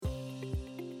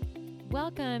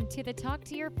Welcome to the Talk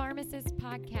to Your Pharmacist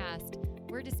podcast.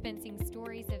 We're dispensing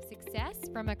stories of success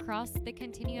from across the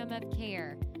continuum of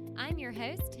care. I'm your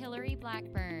host, Hillary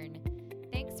Blackburn.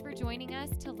 Thanks for joining us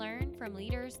to learn from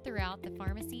leaders throughout the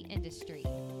pharmacy industry.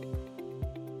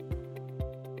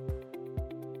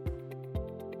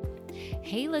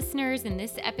 Hey listeners, in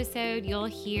this episode you'll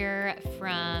hear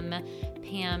from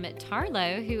Pam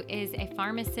Tarlow, who is a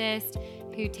pharmacist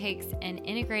who takes an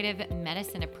integrative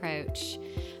medicine approach.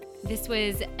 This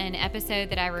was an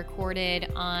episode that I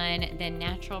recorded on the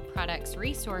Natural Products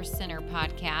Resource Center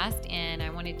podcast, and I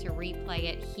wanted to replay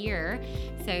it here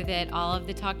so that all of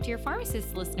the Talk to Your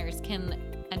Pharmacist listeners can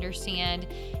understand,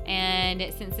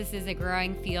 and since this is a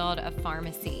growing field of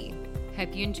pharmacy.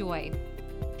 Hope you enjoy.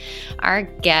 Our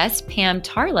guest, Pam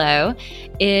Tarlow,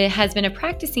 has been a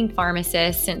practicing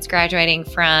pharmacist since graduating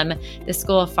from the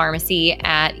School of Pharmacy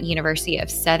at University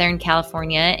of Southern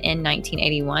California in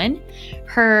 1981.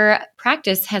 Her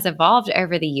practice has evolved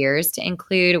over the years to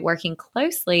include working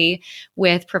closely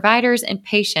with providers and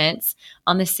patients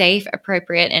on the safe,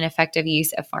 appropriate, and effective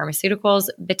use of pharmaceuticals,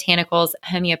 botanicals,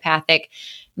 homeopathic,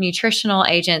 nutritional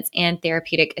agents, and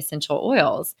therapeutic essential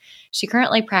oils. She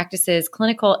currently practices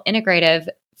clinical integrative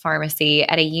pharmacy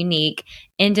at a unique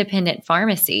independent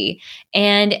pharmacy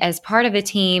and as part of a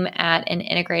team at an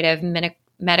integrative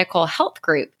medical health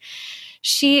group.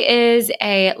 She is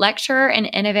a lecturer and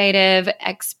innovative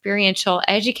experiential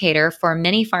educator for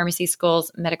many pharmacy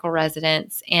schools, medical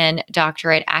residents, and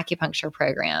doctorate acupuncture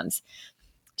programs.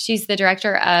 She's the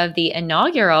director of the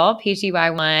inaugural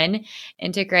PGY1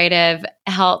 Integrative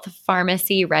Health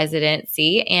Pharmacy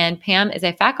Residency, and Pam is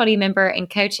a faculty member and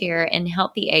co-chair in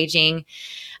Healthy Aging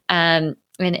and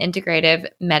Integrative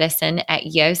Medicine at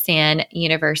Yosan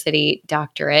University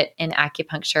Doctorate in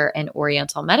Acupuncture and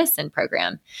Oriental Medicine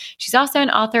program. She's also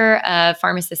an author of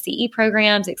Pharmacist CE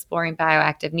programs, exploring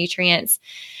bioactive nutrients,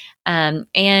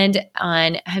 and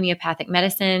on homeopathic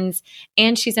medicines,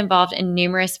 and she's involved in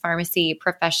numerous pharmacy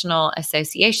professional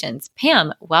associations.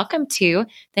 Pam, welcome to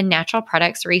the Natural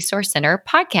Products Resource Center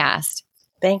podcast.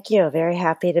 Thank you. Very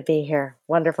happy to be here.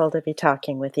 Wonderful to be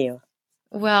talking with you.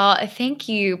 Well, thank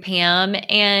you, Pam.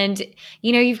 And,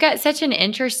 you've got such an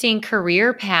interesting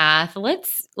career path.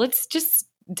 Let's just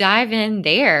dive in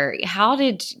there. How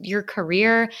did your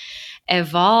career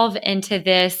evolve into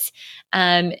this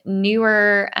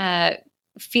newer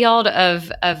field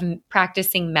of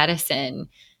practicing medicine?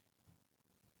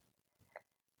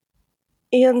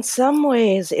 In some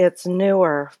ways, it's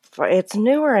newer. It's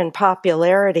newer in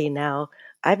popularity now.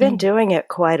 I've been doing it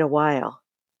quite a while.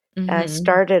 I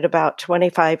started about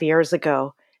 25 years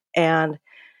ago, and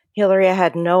Hillary, I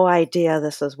had no idea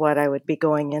this is what I would be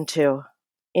going into.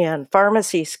 In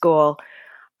pharmacy school,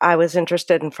 I was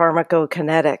interested in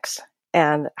pharmacokinetics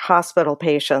and hospital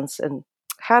patients and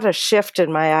had a shift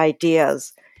in my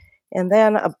ideas. And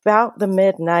then about the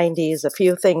mid-90s, a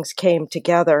few things came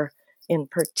together. In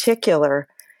particular,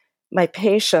 my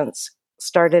patients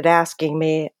started asking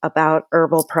me about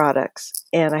herbal products,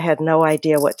 and I had no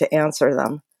idea what to answer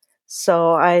them.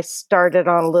 So I started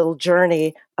on a little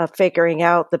journey of figuring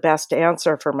out the best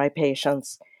answer for my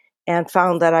patients and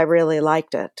found that I really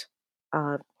liked it.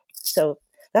 So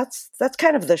that's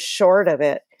kind of the short of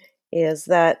it, is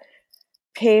that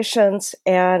patients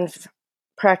and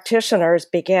practitioners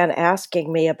began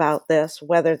asking me about this,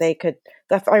 whether they could.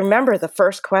 I remember the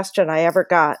first question I ever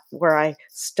got where I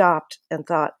stopped and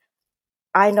thought,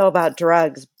 I know about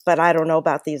drugs, but I don't know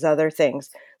about these other things.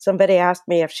 Somebody asked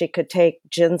me if she could take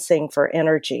ginseng for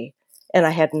energy, and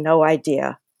I had no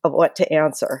idea of what to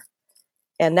answer.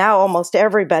 And now almost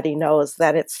everybody knows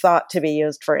that it's thought to be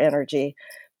used for energy.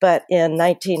 But in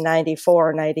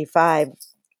 1994, 95,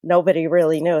 nobody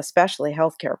really knew, especially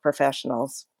healthcare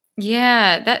professionals.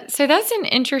 Yeah, that's an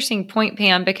interesting point,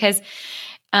 Pam, because,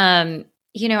 I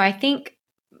think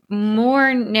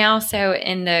more now so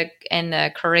in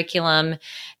the curriculum,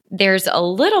 there's a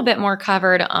little bit more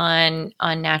covered on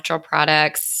natural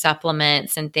products,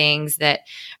 supplements, and things that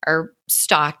are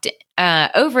stocked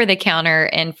over the counter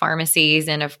in pharmacies,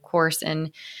 and of course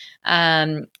in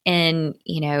GNCs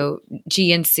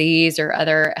or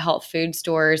other health food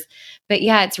stores. But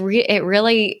yeah, it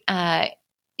really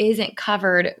isn't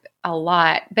covered a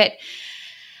lot. But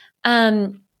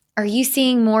are you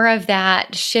seeing more of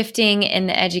that shifting in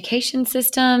the education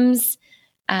systems?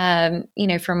 From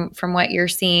what you're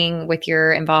seeing with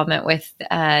your involvement with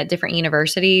different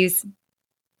universities?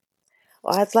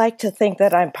 Well, I'd like to think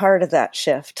that I'm part of that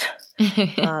shift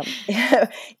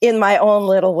in my own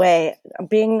little way.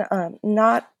 Being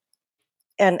not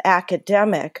an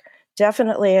academic,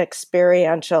 definitely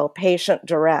experiential, patient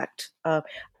direct.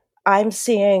 I'm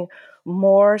seeing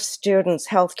more students,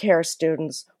 healthcare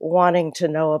students, wanting to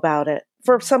know about it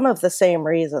for some of the same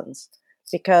reasons,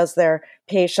 because their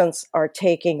patients are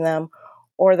taking them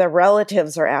or their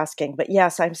relatives are asking. But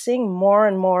yes, I'm seeing more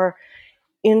and more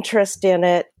interest in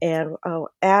it. And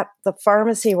at the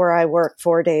pharmacy where I work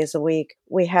 4 days a week,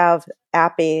 we have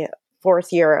API,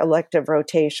 fourth year elective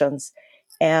rotations,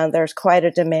 and there's quite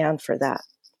a demand for that.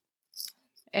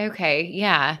 Okay,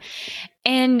 yeah.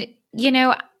 And,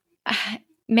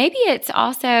 maybe it's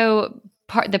also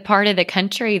the part of the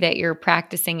country that you're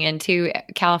practicing into.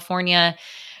 California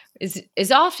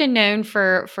is often known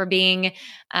for being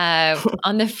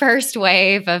on the first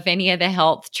wave of any of the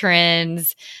health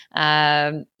trends.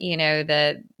 The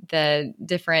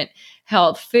different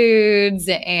health foods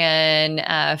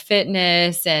and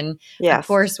fitness, and yes. Of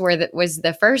course, was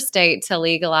the first state to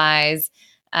legalize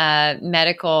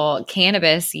medical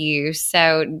cannabis use.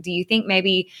 So, do you think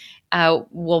maybe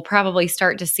we'll probably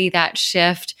start to see that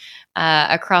shift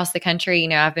across the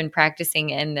country? I've been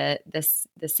practicing in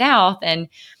the South, and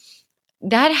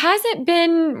that hasn't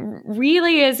been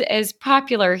really as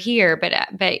popular here, but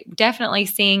definitely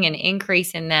seeing an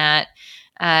increase in that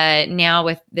now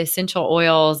with the essential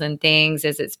oils and things,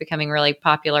 as it's becoming really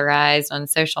popularized on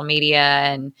social media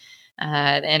and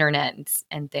the internet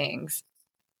and things.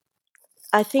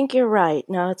 I think you're right.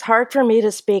 Now, it's hard for me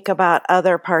to speak about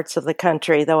other parts of the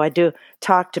country, though I do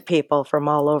talk to people from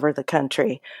all over the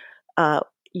country.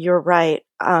 You're right.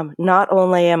 Not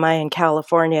only am I in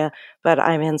California, but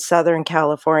I'm in Southern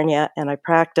California, and I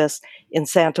practice in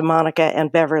Santa Monica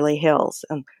and Beverly Hills.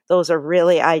 And those are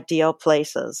really ideal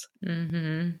places.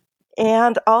 Mm-hmm.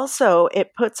 And also,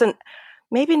 it puts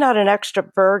maybe not an extra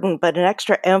burden, but an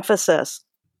extra emphasis,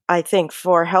 I think,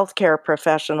 for healthcare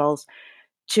professionals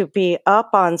to be up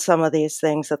on some of these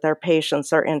things that their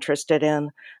patients are interested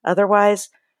in. Otherwise,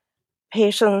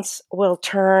 patients will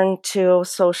turn to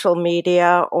social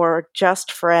media or just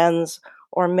friends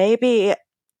or maybe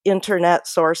internet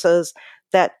sources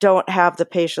that don't have the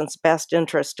patient's best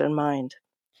interest in mind.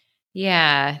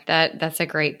 Yeah, that's a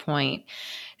great point.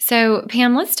 So,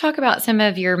 Pam, let's talk about some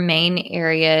of your main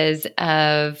areas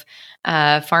of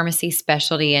pharmacy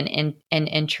specialty and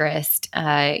interest.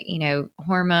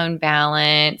 Hormone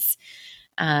balance,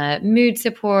 mood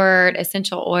support,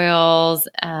 essential oils.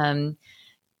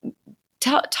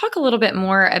 Talk a little bit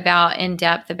more in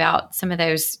depth about some of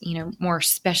those, more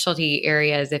specialty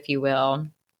areas, if you will.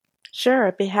 Sure,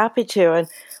 I'd be happy to. And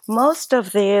most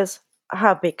of these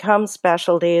have become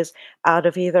specialties out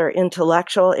of either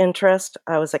intellectual interest.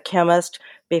 I was a chemist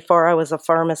before I was a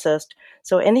pharmacist.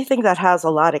 So anything that has a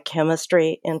lot of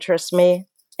chemistry interests me.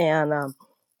 And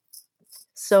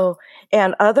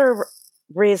and other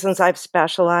reasons I've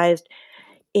specialized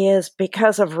is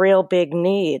because of real big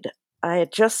need. I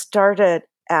had just started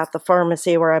at the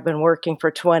pharmacy where I've been working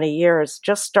for 20 years,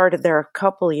 just started there a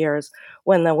couple years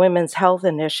when the Women's Health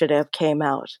Initiative came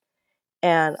out.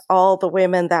 And all the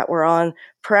women that were on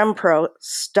Prempro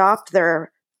stopped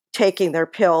taking their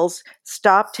pills,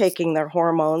 stopped taking their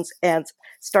hormones, and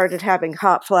started having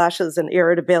hot flashes and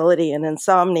irritability and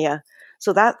insomnia.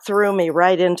 So that threw me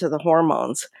right into the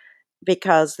hormones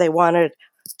because they wanted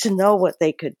to know what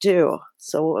they could do.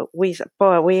 So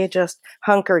we just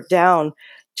hunkered down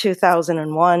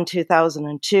 2001,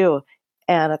 2002,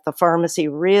 and at the pharmacy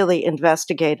really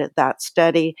investigated that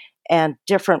study and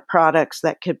different products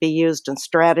that could be used in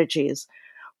strategies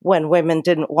when women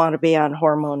didn't want to be on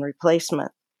hormone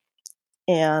replacement.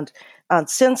 And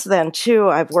since then, too,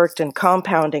 I've worked in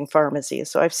compounding pharmacies,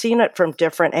 so I've seen it from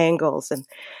different angles, and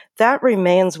that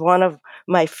remains one of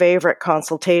my favorite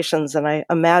consultations. And I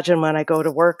imagine when I go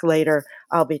to work later,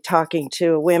 I'll be talking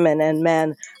to women and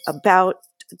men about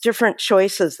different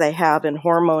choices they have in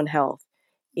hormone health,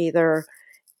 either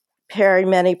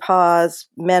perimenopause,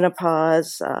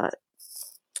 menopause,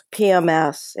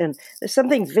 PMS. And there's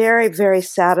something very, very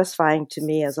satisfying to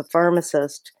me as a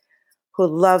pharmacist who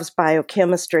loves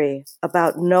biochemistry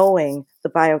about knowing the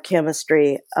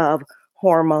biochemistry of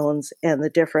hormones and the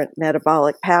different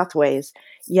metabolic pathways,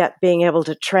 yet being able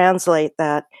to translate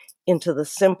that into the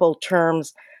simple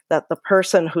terms that the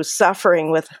person who's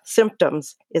suffering with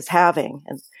symptoms is having.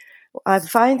 And I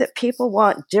find that people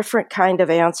want different kind of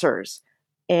answers.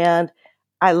 And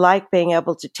I like being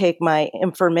able to take my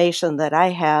information that I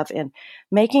have and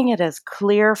making it as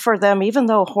clear for them, even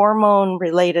though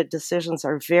hormone-related decisions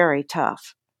are very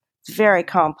tough. It's very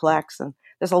complex, and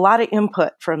there's a lot of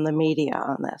input from the media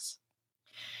on this.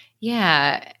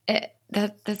 Yeah,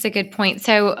 that's a good point.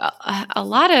 So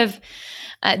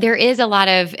there is a lot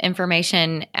of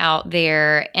information out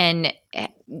there. And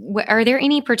are there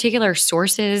any particular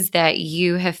sources that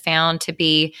you have found to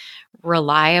be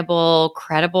reliable,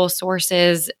 credible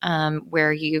sources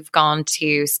where you've gone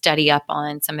to study up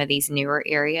on some of these newer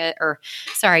area, or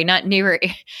sorry, not newer,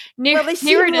 well, they newer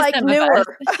seem to like some newer. of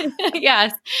us.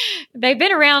 Yes, they've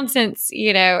been around since,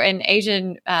 in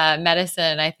Asian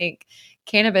medicine. I think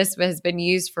cannabis has been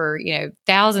used for,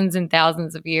 thousands and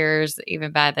thousands of years,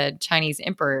 even by the Chinese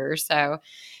emperors. So,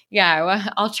 yeah, well,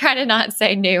 I'll try to not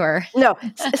say newer. No,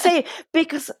 say,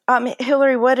 because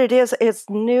Hillary, what it is, it's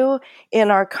new in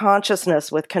our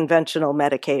consciousness with conventional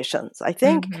medications. I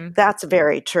think that's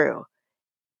very true.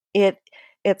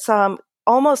 It's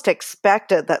almost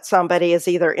expected that somebody is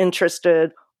either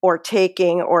interested or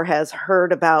taking or has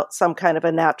heard about some kind of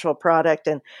a natural product,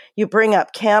 and you bring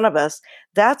up cannabis.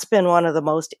 That's been one of the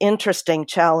most interesting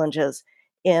challenges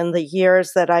in the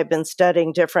years that I've been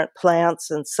studying different plants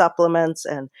and supplements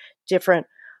and different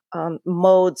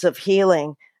modes of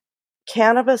healing.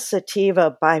 Cannabis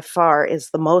sativa by far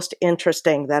is the most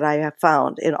interesting that I have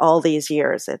found in all these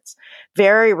years. It's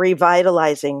very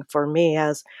revitalizing for me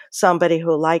as somebody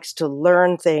who likes to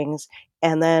learn things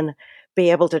and then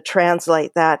be able to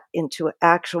translate that into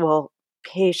actual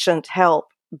patient help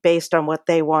based on what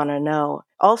they want to know.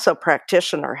 Also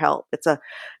practitioner help.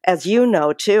 As you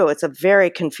know too, it's a very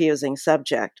confusing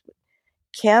subject.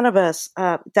 Cannabis,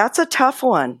 that's a tough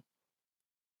one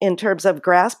in terms of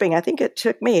grasping. I think it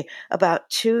took me about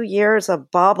 2 years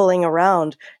of bobbling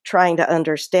around trying to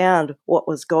understand what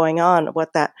was going on,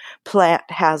 what that plant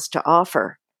has to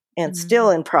offer, and still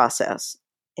in process.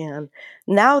 And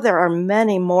now there are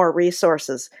many more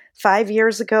resources. 5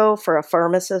 years ago, for a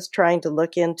pharmacist trying to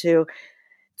look into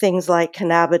things like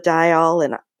cannabidiol,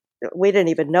 and we didn't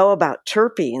even know about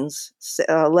terpenes,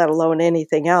 let alone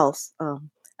anything else.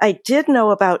 I did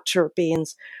know about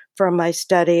terpenes from my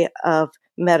study of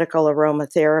medical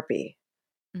aromatherapy.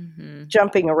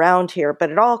 Jumping around here, but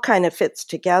it all kind of fits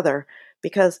together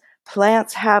because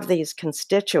plants have these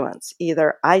constituents,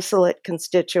 either isolate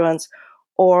constituents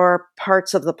or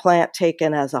parts of the plant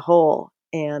taken as a whole.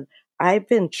 And I've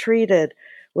been treated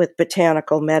with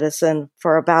botanical medicine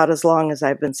for about as long as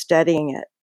I've been studying it.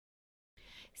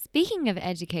 Speaking of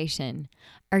education,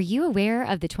 are you aware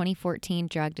of the 2014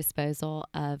 Drug Disposal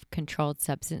of Controlled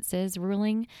Substances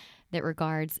ruling that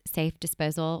regards safe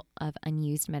disposal of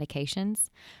unused medications?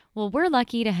 Well, we're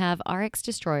lucky to have RX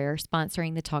Destroyer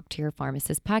sponsoring the Talk to Your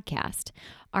Pharmacist podcast.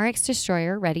 RX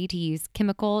Destroyer ready-to-use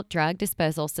chemical drug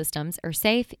disposal systems are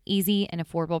safe, easy, and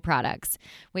affordable products,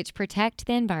 which protect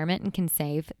the environment and can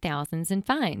save thousands in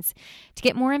fines. To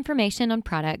get more information on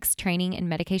products, training, and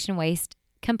medication waste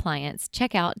compliance,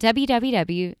 check out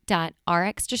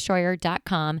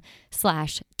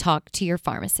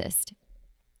www.rxdestroyer.com/talktoyourpharmacist.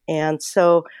 And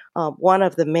so one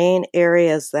of the main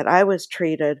areas that I was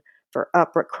treated for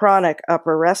chronic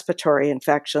upper respiratory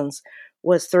infections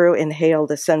was through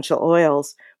inhaled essential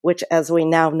oils, which, as we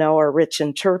now know, are rich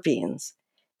in terpenes,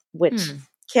 which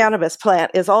cannabis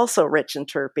plant is also rich in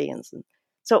terpenes.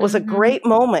 So it was a great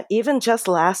moment, even just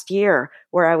last year,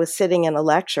 where I was sitting in a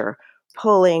lecture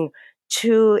pulling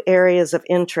two areas of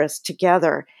interest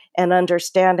together and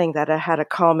understanding that it had a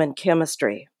common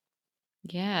chemistry.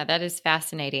 Yeah, that is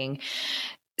fascinating.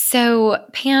 So,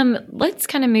 Pam, let's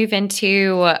kind of move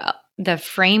into the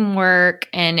framework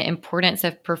and importance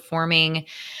of performing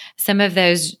some of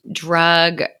those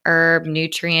drug, herb,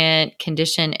 nutrient,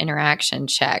 condition interaction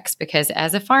checks. Because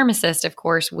as a pharmacist, of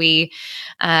course, we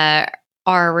are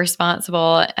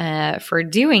responsible for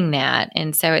doing that.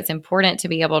 And so it's important to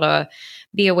be able to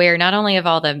be aware not only of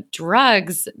all the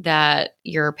drugs that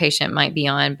your patient might be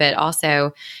on, but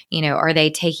also, are they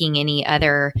taking any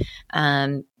other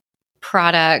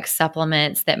products,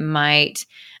 supplements that might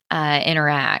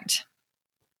interact?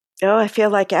 Oh, I feel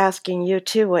like asking you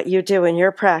too what you do in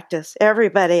your practice.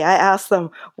 Everybody, I ask them,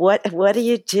 what do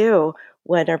you do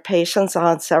when a patient's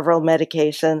on several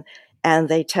medication and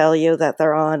they tell you that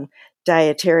they're on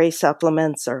dietary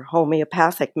supplements or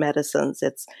homeopathic medicines?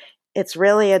 It's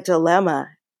really a dilemma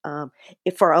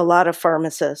for a lot of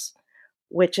pharmacists,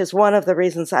 which is one of the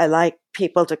reasons I like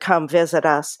people to come visit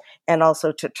us and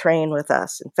also to train with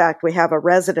us. In fact, we have a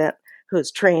resident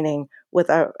who's training with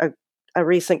a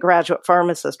recent graduate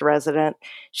pharmacist resident.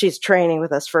 She's training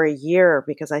with us for a year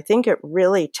because I think it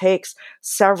really takes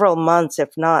several months, if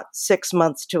not 6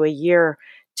 months to a year,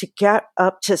 to get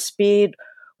up to speed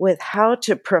with how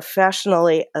to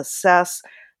professionally assess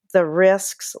the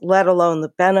risks, let alone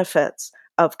the benefits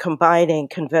of combining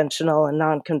conventional and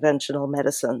non-conventional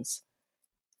medicines.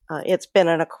 It's been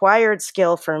an acquired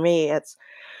skill for me. It's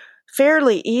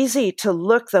fairly easy to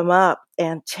look them up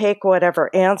and take whatever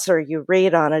answer you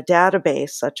read on a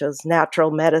database, such as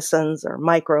Natural Medicines or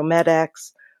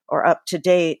Micromedex or Up to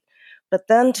Date. but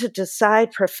then to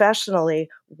decide professionally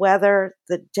whether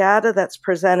the data that's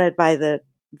presented by the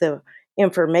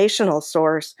informational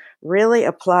source really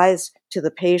applies to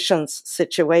the patient's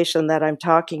situation that I'm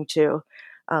talking to.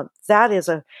 That is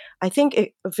I think,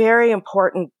 a very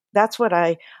important. That's what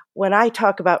when I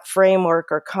talk about framework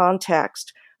or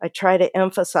context, I try to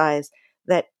emphasize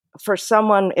that for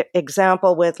someone,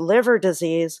 example, with liver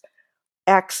disease,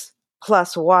 X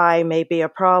plus Y may be a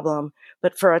problem,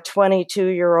 but for a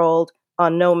 22-year-old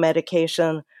on no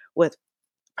medication with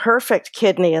perfect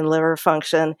kidney and liver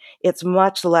function, it's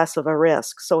much less of a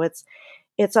risk. So it's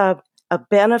a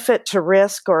benefit to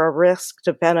risk or a risk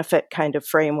to benefit kind of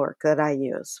framework that I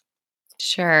use.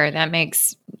 Sure, that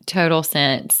makes total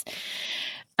sense.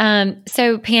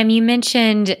 So Pam, you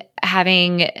mentioned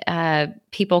having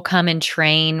people come and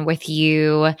train with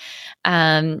you.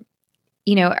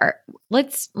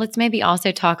 Let's maybe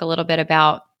also talk a little bit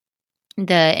about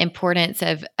the importance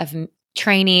of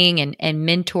training and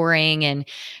mentoring and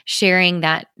sharing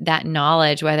that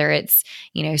knowledge, whether it's,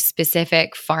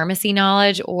 specific pharmacy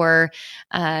knowledge or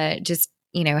just,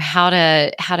 how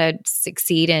to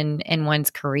succeed in one's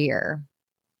career.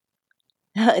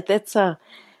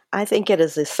 I think it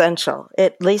is essential.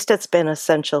 At least it's been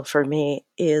essential for me,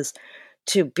 is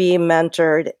to be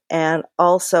mentored and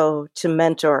also to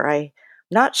mentor. I'm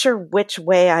not sure which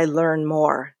way I learn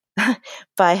more.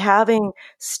 By having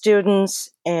students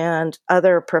and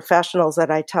other professionals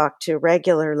that I talk to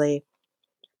regularly,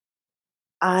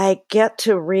 I get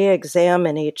to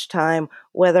re-examine each time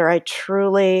whether I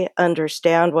truly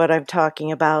understand what I'm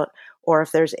talking about or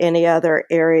if there's any other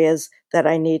areas that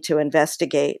I need to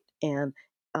investigate. And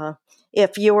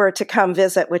if you were to come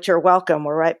visit, which you're welcome,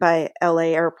 we're right by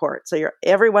LA Airport. So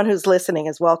everyone who's listening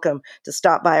is welcome to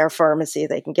stop by our pharmacy.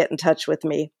 They can get in touch with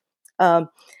me.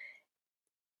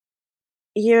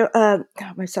 Yes,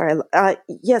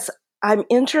 I'm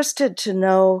interested to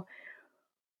know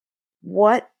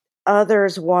what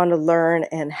others want to learn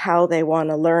and how they want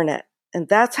to learn it. And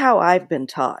that's how I've been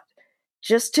taught.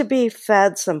 Just to be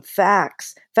fed some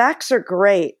facts. Facts are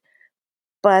great,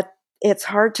 but it's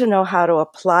hard to know how to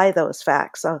apply those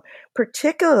facts,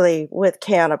 particularly with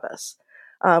cannabis.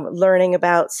 Learning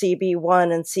about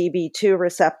CB1 and CB2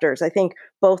 receptors. I think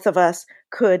both of us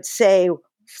could say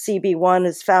CB1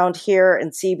 is found here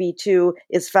and CB2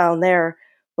 is found there.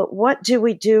 But what do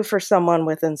we do for someone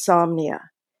with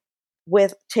insomnia,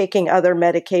 with taking other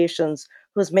medications,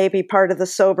 who's maybe part of the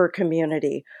sober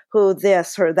community, who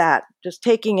this or that, just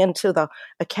taking into the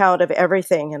account of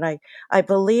everything. And I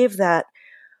believe that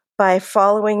by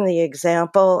following the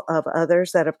example of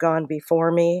others that have gone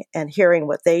before me and hearing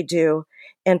what they do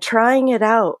and trying it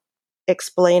out,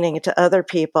 explaining it to other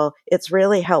people, it's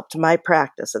really helped my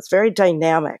practice. It's very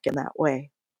dynamic in that way.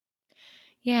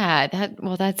 Yeah,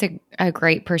 that's a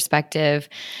great perspective.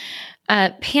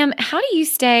 Pam, how do you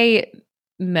stay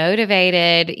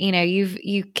motivated?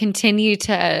 You continue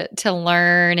to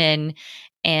learn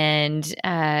and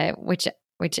which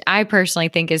I personally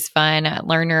think is fun.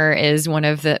 Learner is one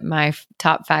of my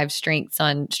top 5 strengths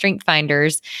on Strength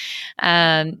Finders.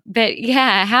 But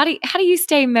yeah, how do you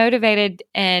stay motivated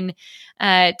and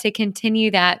to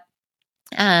continue that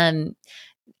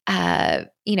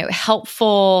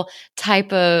helpful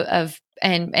type of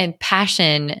and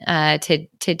passion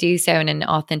to do so in an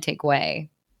authentic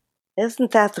way? Isn't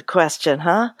that the question,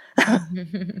 huh?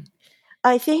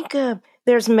 I think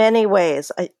there's many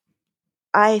ways.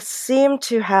 I seem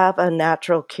to have a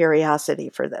natural curiosity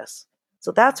for this.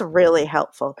 So that's really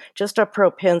helpful. Just a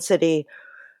propensity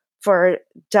for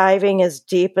diving as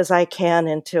deep as I can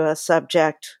into a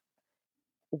subject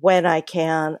when I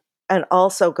can, and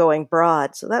also going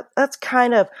broad. So that's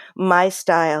kind of my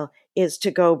style, is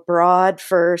to go broad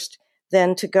first,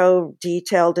 then to go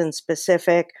detailed and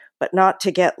specific, but not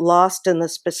to get lost in the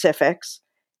specifics,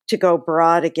 to go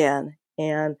broad again.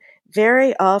 And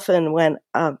very often when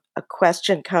a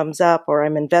question comes up or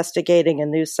I'm investigating a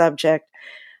new subject,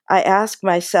 I ask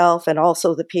myself and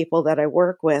also the people that I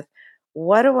work with,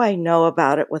 what do I know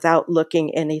about it without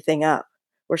looking anything up?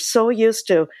 We're so used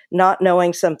to not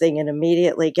knowing something and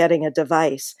immediately getting a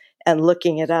device and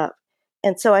looking it up.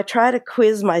 And so I try to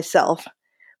quiz myself,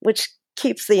 which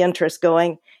keeps the interest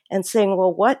going, and saying,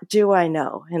 well, what do I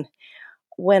know? And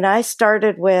when I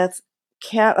started with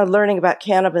learning about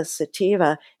cannabis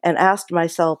sativa and asked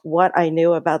myself what I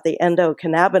knew about the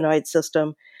endocannabinoid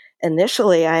system,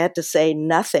 initially I had to say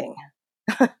nothing.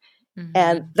 Mm-hmm.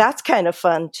 And that's kind of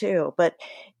fun too. But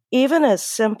even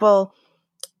the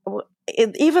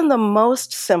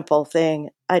most simple thing,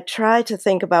 I try to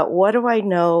think about what do I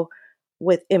know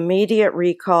with immediate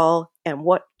recall and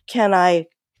what can I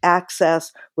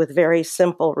access with very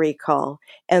simple recall?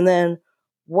 And then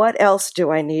what else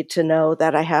do I need to know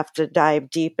that I have to dive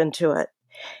deep into it?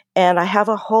 And I have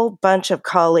a whole bunch of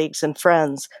colleagues and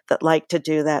friends that like to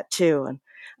do that too. And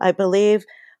I believe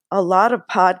a lot of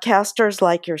podcasters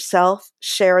like yourself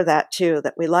share that too,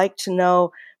 that we like to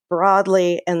know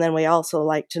broadly, and then we also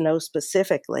like to know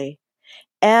specifically.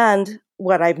 And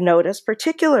what I've noticed,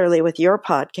 particularly with your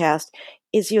podcast,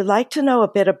 is you like to know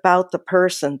a bit about the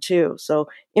person too. So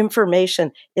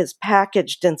information is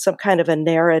packaged in some kind of a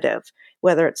narrative,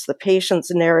 whether it's the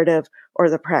patient's narrative or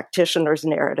the practitioner's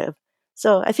narrative.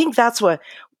 So I think that's what,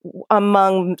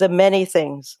 among the many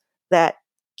things that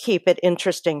keep it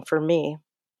interesting for me.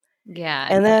 Yeah.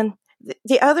 And then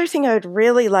the other thing I would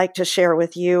really like to share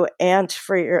with you and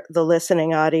for the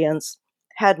listening audience,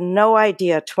 had no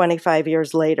idea 25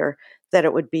 years later that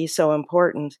it would be so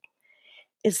important,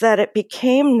 is that it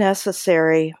became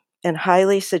necessary and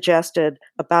highly suggested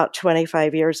about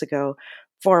 25 years ago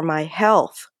for my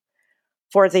health,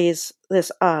 for this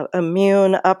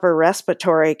immune upper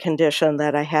respiratory condition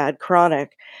that I had,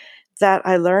 chronic, that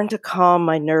I learned to calm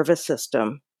my nervous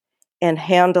system and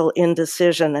handle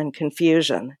indecision and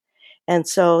confusion. And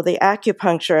so the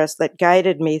acupuncturist that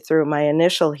guided me through my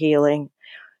initial healing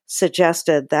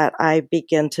suggested that I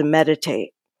begin to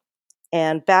meditate.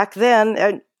 And back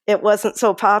then, it wasn't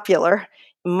so popular,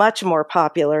 much more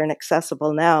popular and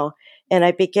accessible now. And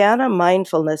I began a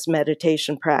mindfulness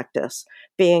meditation practice,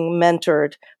 being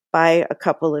mentored by a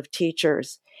couple of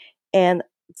teachers. And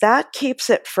that keeps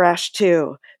it fresh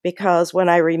too, because when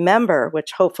I remember,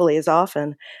 which hopefully is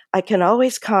often, I can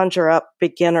always conjure up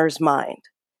beginner's mind,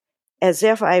 as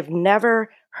if I've never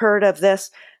heard of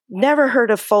this, never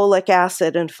heard of folic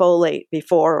acid and folate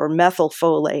before, or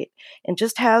methylfolate, and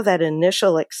just have that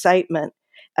initial excitement.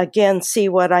 Again, see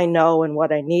what I know and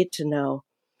what I need to know.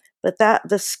 But that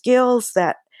the skills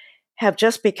that have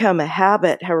just become a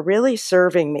habit are really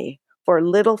serving me for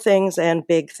little things and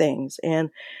big things. And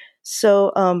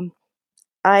so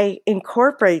I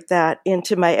incorporate that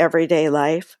into my everyday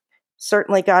life.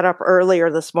 Certainly got up earlier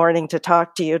this morning to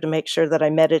talk to you to make sure that I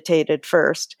meditated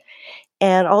first.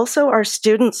 And also our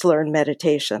students learn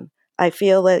meditation. I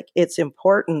feel like it's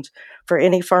important for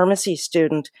any pharmacy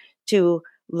student to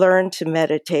learn to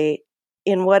meditate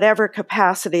in whatever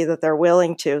capacity that they're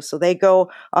willing to. So they go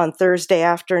on Thursday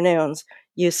afternoons.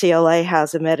 UCLA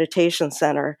has a meditation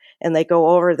center, and they go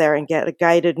over there and get a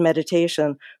guided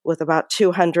meditation with about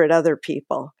 200 other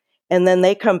people. And then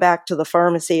they come back to the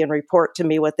pharmacy and report to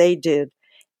me what they did.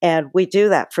 And we do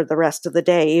that for the rest of the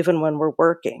day, even when we're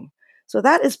working. So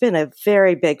that has been a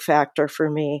very big factor for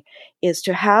me, is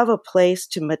to have a place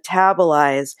to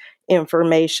metabolize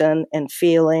information and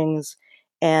feelings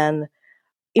and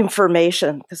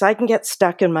information, because I can get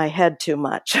stuck in my head too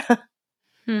much.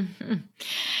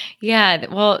 Yeah,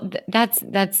 well,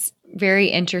 that's very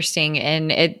interesting,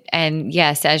 and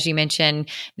yes, as you mentioned,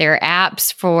 there are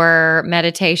apps for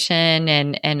meditation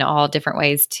and all different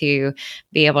ways to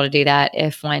be able to do that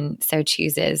if one so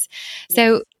chooses.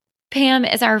 So, Pam,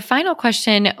 as our final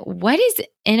question, what does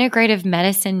integrative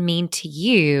medicine mean to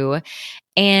you,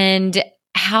 and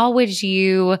how would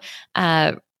you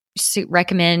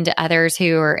recommend others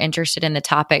who are interested in the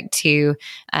topic to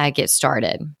get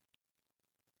started?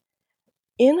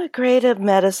 Integrative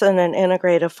medicine and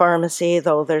integrative pharmacy,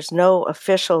 though there's no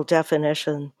official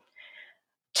definition,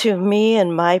 to me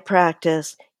in my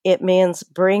practice, it means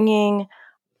bringing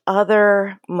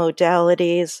other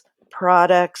modalities,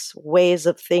 products, ways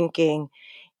of thinking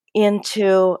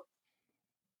into,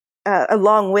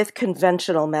 along with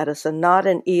conventional medicine, not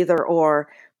an either or,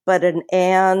 but an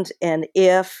and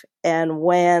if and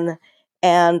when,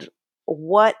 and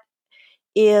what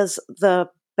is the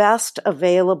best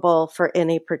available for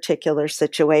any particular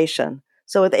situation.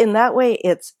 So in that way,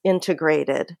 it's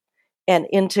integrated and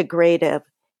integrative.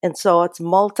 And so it's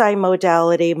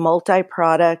multimodality,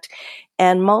 multi-product,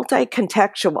 and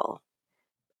multi-contextual.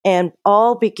 And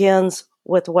all begins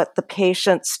with what the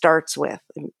patient starts with.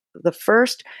 The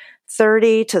first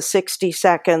 30 to 60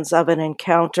 seconds of an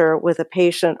encounter with a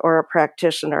patient or a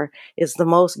practitioner is the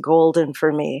most golden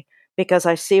for me, because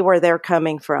I see where they're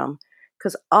coming from.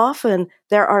 Because often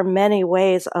there are many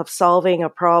ways of solving a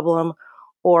problem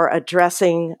or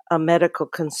addressing a medical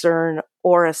concern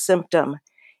or a symptom.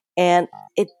 And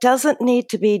it doesn't need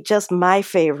to be just my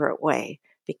favorite way.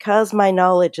 Because my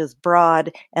knowledge is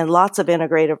broad and lots of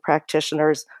integrative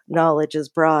practitioners' knowledge is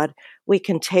broad, we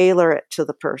can tailor it to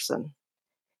the person.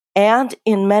 And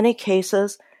in many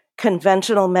cases,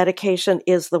 conventional medication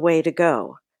is the way to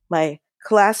go. My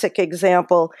classic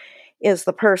example is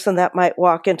the person that might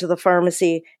walk into the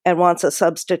pharmacy and wants a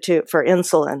substitute for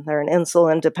insulin. They're an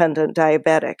insulin-dependent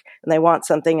diabetic, and they want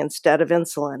something instead of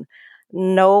insulin.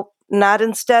 Nope, not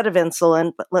instead of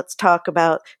insulin, but let's talk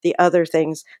about the other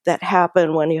things that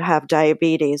happen when you have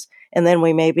diabetes, and then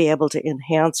we may be able to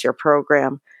enhance your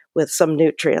program with some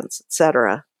nutrients,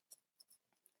 etc.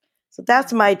 So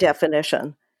that's my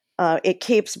definition. It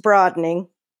keeps broadening,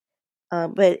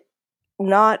 but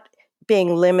not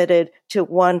being limited to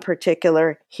one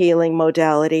particular healing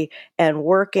modality and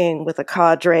working with a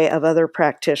cadre of other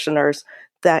practitioners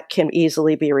that can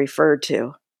easily be referred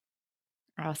to.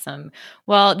 Awesome.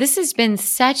 Well, this has been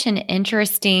such an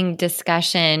interesting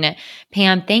discussion.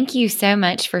 Pam, thank you so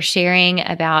much for sharing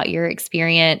about your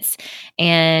experience,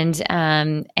 and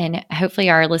hopefully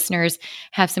our listeners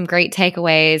have some great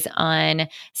takeaways on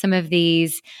some of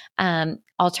these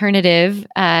alternative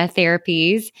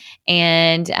therapies.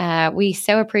 And we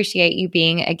so appreciate you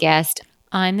being a guest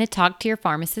on the Talk to Your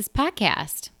Pharmacist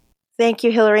podcast. Thank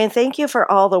you, Hillary, and thank you for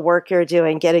all the work you're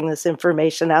doing getting this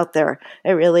information out there.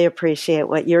 I really appreciate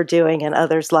what you're doing and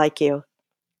others like you.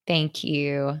 Thank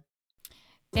you.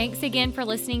 Thanks again for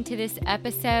listening to this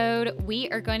episode. We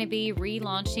are going to be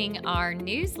relaunching our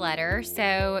newsletter,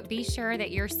 so be sure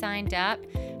that you're signed up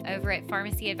over at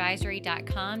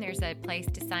pharmacyadvisory.com. There's a place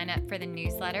to sign up for the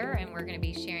newsletter, and we're going to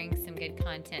be sharing some good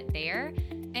content there.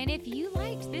 And if you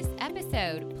liked this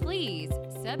episode, please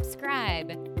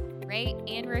subscribe, rate,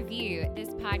 and review this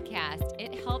podcast.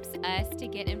 It helps us to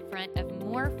get in front of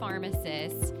more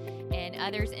pharmacists and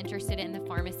others interested in the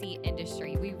pharmacy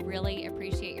industry. We really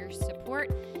appreciate your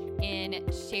support in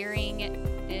sharing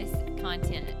this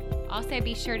content. Also,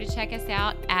 be sure to check us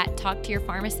out at Talk to Your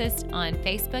Pharmacist on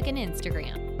Facebook and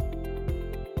Instagram.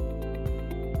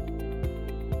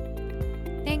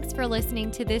 Thanks for listening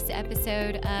to this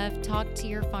episode of Talk to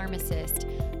Your Pharmacist,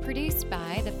 produced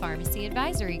by the Pharmacy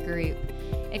Advisory Group.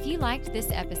 If you liked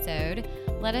this episode,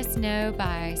 let us know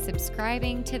by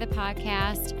subscribing to the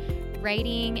podcast,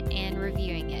 rating, and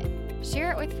reviewing it.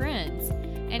 Share it with friends.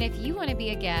 And if you want to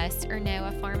be a guest or know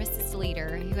a pharmacist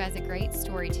leader who has a great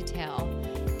story to tell,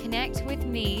 connect with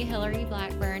me, Hillary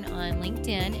Blackburn, on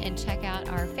LinkedIn and check out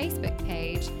our Facebook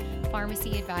page,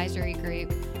 Pharmacy Advisory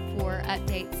Group, for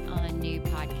updates on new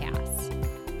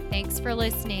podcasts. Thanks for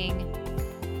listening.